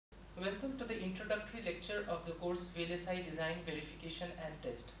Welcome to the introductory lecture of the course VLSI Design, Verification and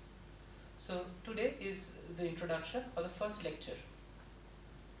Test. So today is the introduction or the first lecture.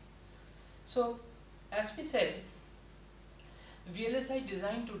 So as we said, VLSI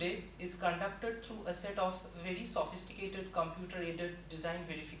design today is conducted through a set of very sophisticated computer-aided design,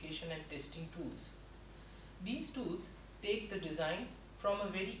 verification and testing tools. These tools take the design from a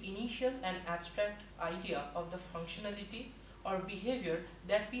very initial and abstract idea of the functionality or behavior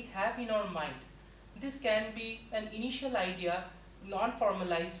that we have in our mind. This can be an initial idea,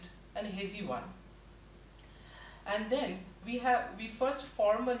 non-formalized and hazy one. And then we first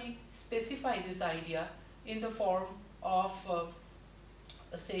formally specify this idea in the form of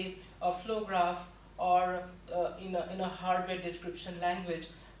say a flow graph or in a hardware description language,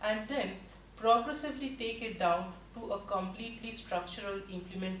 and then progressively take it down to a completely structural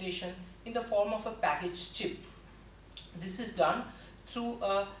implementation in the form of a packaged chip. This is done through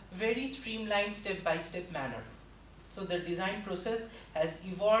a very streamlined step-by-step manner. So the design process has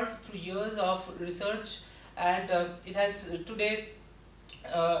evolved through years of research, and it has today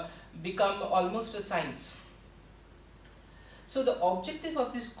become almost a science. So the objective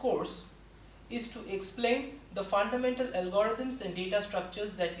of this course is to explain the fundamental algorithms and data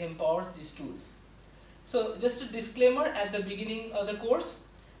structures that empowers these tools. So just a disclaimer at the beginning of the course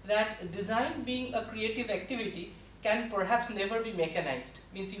that design, being a creative activity, can perhaps never be mechanized.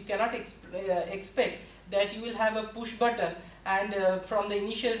 Means you cannot expect that you will have a push button and from the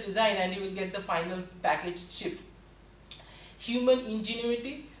initial design and you will get the final packaged chip. Human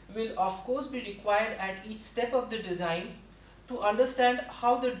ingenuity will of course be required at each step of the design to understand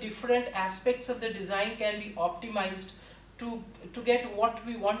how the different aspects of the design can be optimized to get what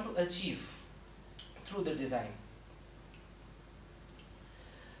we want to achieve through the design.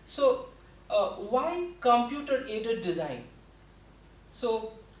 So why computer-aided design?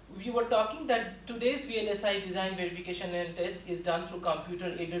 So we were talking that today's VLSI design, verification and test is done through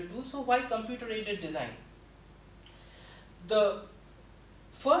computer-aided tools. So why computer-aided design? The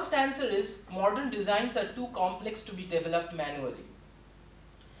first answer is modern designs are too complex to be developed manually.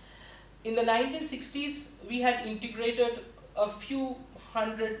 In the 1960s, we had integrated a few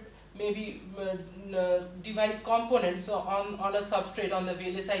hundred maybe device components on a substrate on the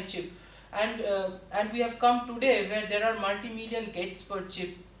VLSI chip. And we have come today where there are multi-million gates per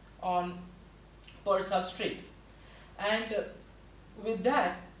chip per substrate, and with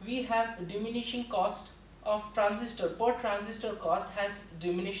that we have diminishing cost of transistor. Per transistor cost has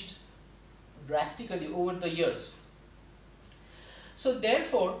diminished drastically over the years. So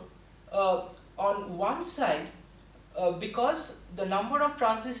therefore on one side, because the number of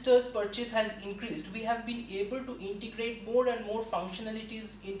transistors per chip has increased, we have been able to integrate more and more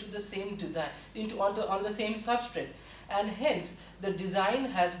functionalities into the same design, on the same substrate, and hence the design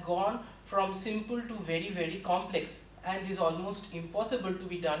has gone from simple to very, very complex and is almost impossible to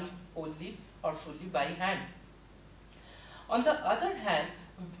be done only or fully by hand. On the other hand,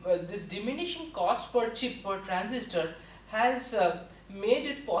 this diminishing cost per chip per transistor has made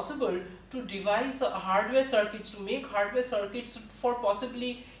it possible to devise hardware circuits, to make hardware circuits for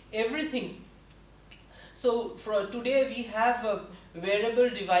possibly everything. So for today we have wearable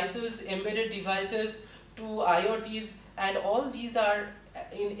devices, embedded devices to IoTs, and all these are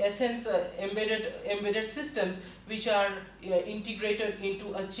in essence embedded systems which are integrated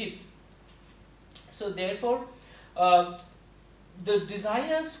into a chip. So therefore the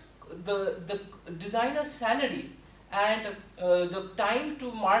designer's salary and the time to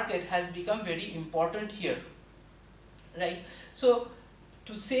market has become very important here, right? So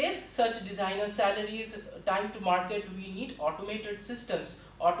to save such designer salaries, time to market, we need automated systems,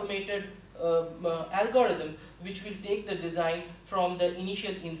 automated algorithms which will take the design from the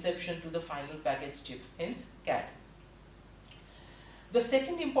initial inception to the final package chip, hence CAD. The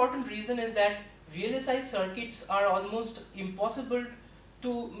second important reason is that VLSI circuits are almost impossible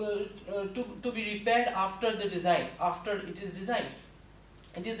to be repaired after the design, after it is designed.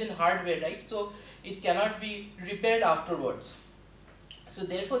 It is in hardware, right? So it cannot be repaired afterwards. So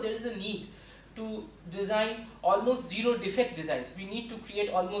therefore there is a need to design almost zero defect designs. We need to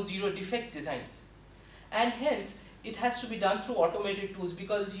create almost zero defect designs, and hence it has to be done through automated tools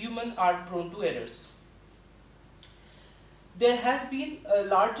because humans are prone to errors. There has been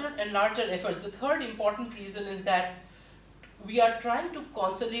larger and larger efforts. The third important reason is that we are trying to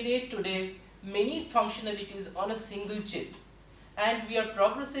consolidate today many functionalities on a single chip, and we are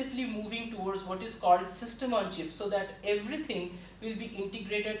progressively moving towards what is called system on chip, so that everything will be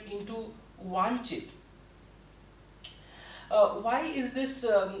integrated into one chip. Why is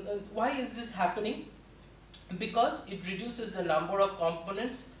this happening? Because it reduces the number of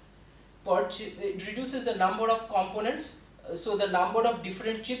components per chip, it reduces the number of components, so the number of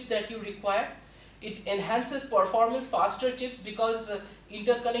different chips that you require. It enhances performance, faster chips, because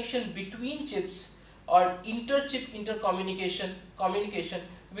interconnection between chips or inter-chip communication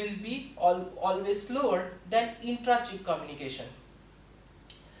will be always slower than intra-chip communication.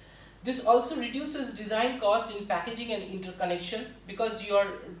 This also reduces design cost in packaging and interconnection, because you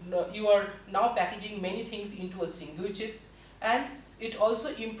are now packaging many things into a single chip, and it also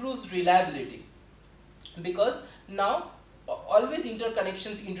improves reliability, because now always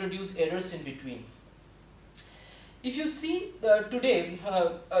interconnections introduce errors in between. If you see today,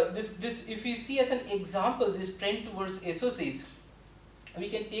 if you see as an example this trend towards SoCs, we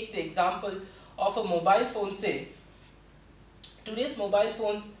can take the example of a mobile phone. Say, today's mobile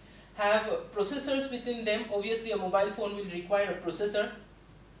phones have processors within them. Obviously, a mobile phone will require a processor,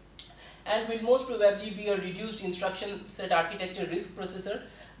 and will most probably be a reduced instruction set architecture RISC processor.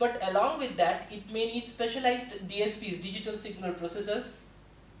 But along with that, it may need specialized DSPs, digital signal processors,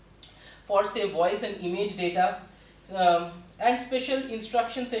 for say voice and image data, and special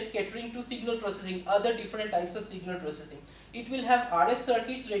instruction set catering to signal processing, other different types of signal processing. It will have RF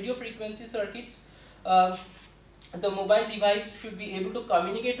circuits, radio frequency circuits. The mobile device should be able to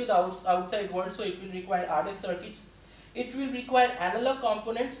communicate to the outside world, so it will require RF circuits. It will require analog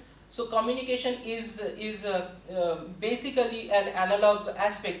components. So communication is basically an analog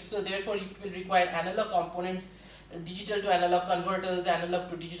aspect, so therefore it will require analog components, digital to analog converters, analog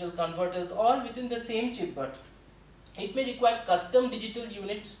to digital converters, all within the same chip. But it may require custom digital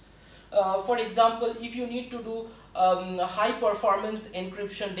units. For example, if you need to do high performance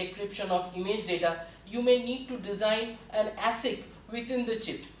encryption, decryption of image data, you may need to design an ASIC within the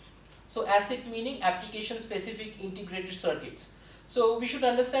chip. So ASIC meaning application specific integrated circuits. So we should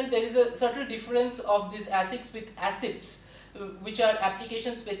understand there is a subtle difference of these ASICs with ASIPs, which are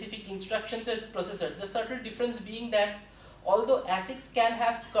application specific instructions and processors. The subtle difference being that although ASICs can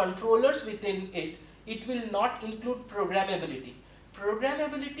have controllers within it, it will not include programmability.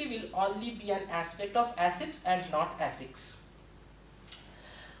 Programmability will only be an aspect of ASIPs and not ASICs.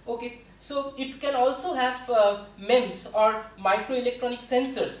 Okay, so it can also have MEMS or microelectronic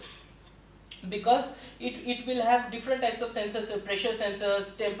sensors, because it will have different types of sensors, so pressure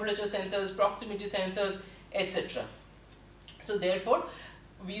sensors, temperature sensors, proximity sensors, etc. So therefore,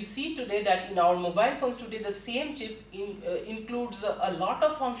 we see today that in our mobile phones today, the same chip includes a lot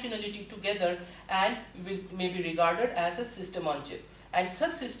of functionality together, and may be regarded as a system on chip. And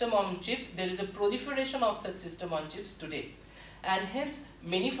such system on chip, there is a proliferation of such system on chips today, and hence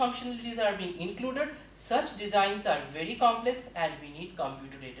many functionalities are being included. Such designs are very complex, and we need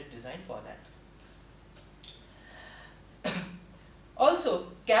computer-aided design for that. Also,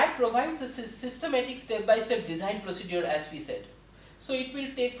 CAD provides a systematic step-by-step design procedure, as we said. So it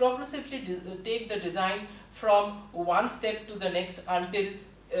will progressively take the design from one step to the next until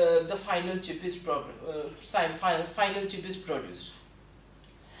the final chip is final chip is produced.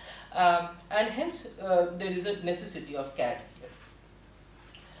 And hence there is a necessity of CAD here.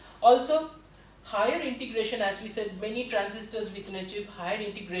 Also, higher integration, as we said, many transistors within a chip, higher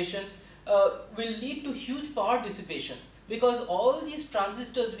integration will lead to huge power dissipation, because all these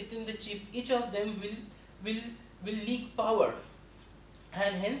transistors within the chip, each of them will leak power,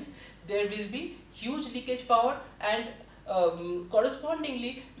 and hence there will be huge leakage power, and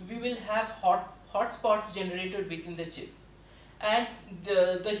correspondingly we will have hot spots generated within the chip. And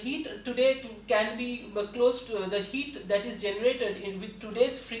the heat today can be close to the heat that is generated with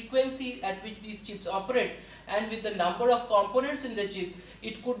today's frequency at which these chips operate, and with the number of components in the chip,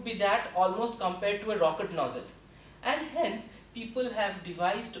 it could be that almost compared to a rocket nozzle. And hence people have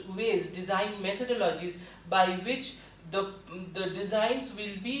devised ways, design methodologies by which the designs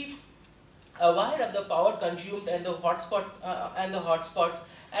will be aware of the power consumed and the hotspots,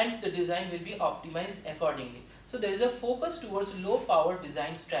 and the design will be optimized accordingly. So there is a focus towards low power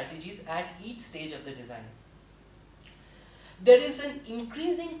design strategies at each stage of the design. There is an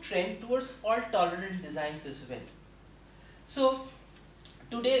increasing trend towards fault tolerant designs as well. So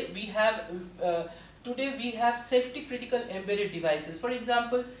today we have safety critical embedded devices. For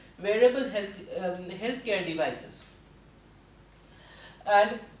example, wearable healthcare devices.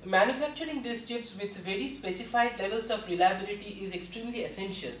 And manufacturing these chips with very specified levels of reliability is extremely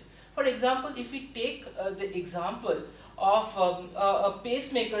essential. For example, if we take the example of a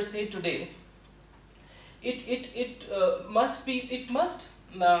pacemaker, say today, it must be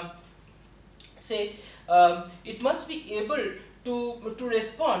able to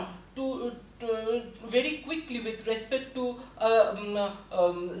respond to very quickly with respect to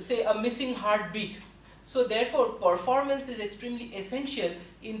say a missing heartbeat. So therefore performance is extremely essential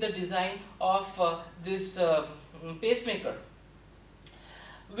in the design of this pacemaker.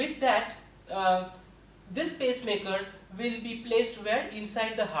 With that, this pacemaker will be placed where?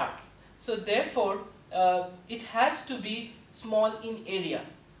 Inside the heart. So therefore, it has to be small in area.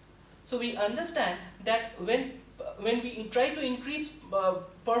 So we understand that when we try to increase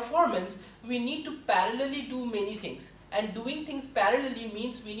performance, we need to parallelly do many things, and doing things parallelly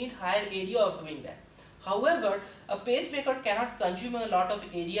means we need higher area of doing that. However, a pacemaker cannot consume a lot of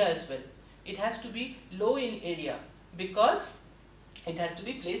area as well. It has to be low in area because it has to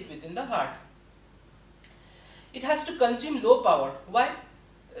be placed within the heart. It has to consume low power. Why?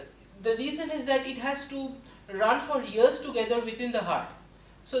 The reason is that it has to run for years together within the heart.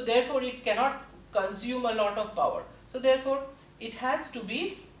 So therefore it cannot consume a lot of power. So therefore it has to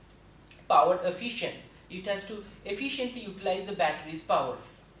be power efficient. It has to efficiently utilize the battery's power.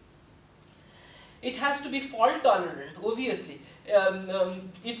 It has to be fault tolerant, obviously.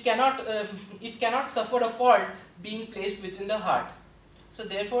 It cannot suffer a fault being placed within the heart. So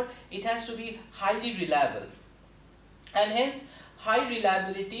therefore it has to be highly reliable. And hence high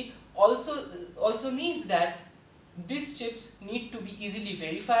reliability also means that these chips need to be easily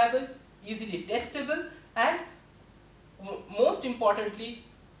verifiable, easily testable, and most importantly,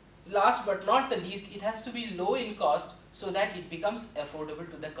 last but not the least, it has to be low in cost so that it becomes affordable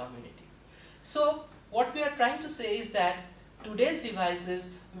to the community. So what we are trying to say is that today's devices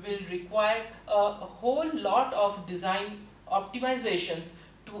will require a whole lot of design optimizations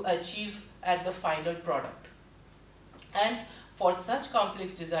to achieve at the final product. And for such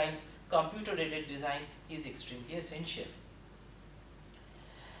complex designs, computer-aided design is extremely essential.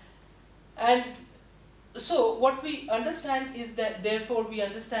 And so what we understand is that, therefore we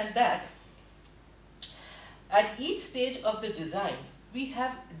understand that at each stage of the design, we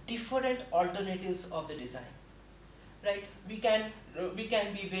have different alternatives of the design, right? We can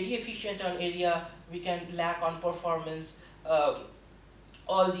be very efficient on area, we can lack on performance,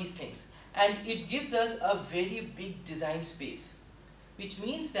 all these things. And it gives us a very big design space, which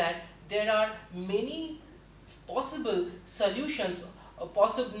means that there are many possible solutions,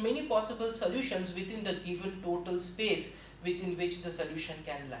 many possible solutions within the given total space within which the solution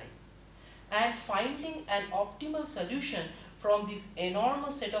can lie. And finding an optimal solution from this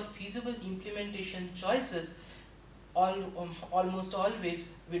enormous set of feasible implementation choices almost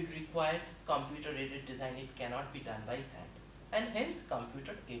always will require computer-aided design. It cannot be done by hand, and hence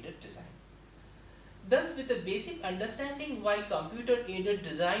computer-aided design. Thus, with a basic understanding why computer-aided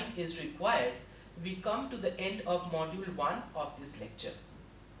design is required, we come to the end of module 1 of this lecture.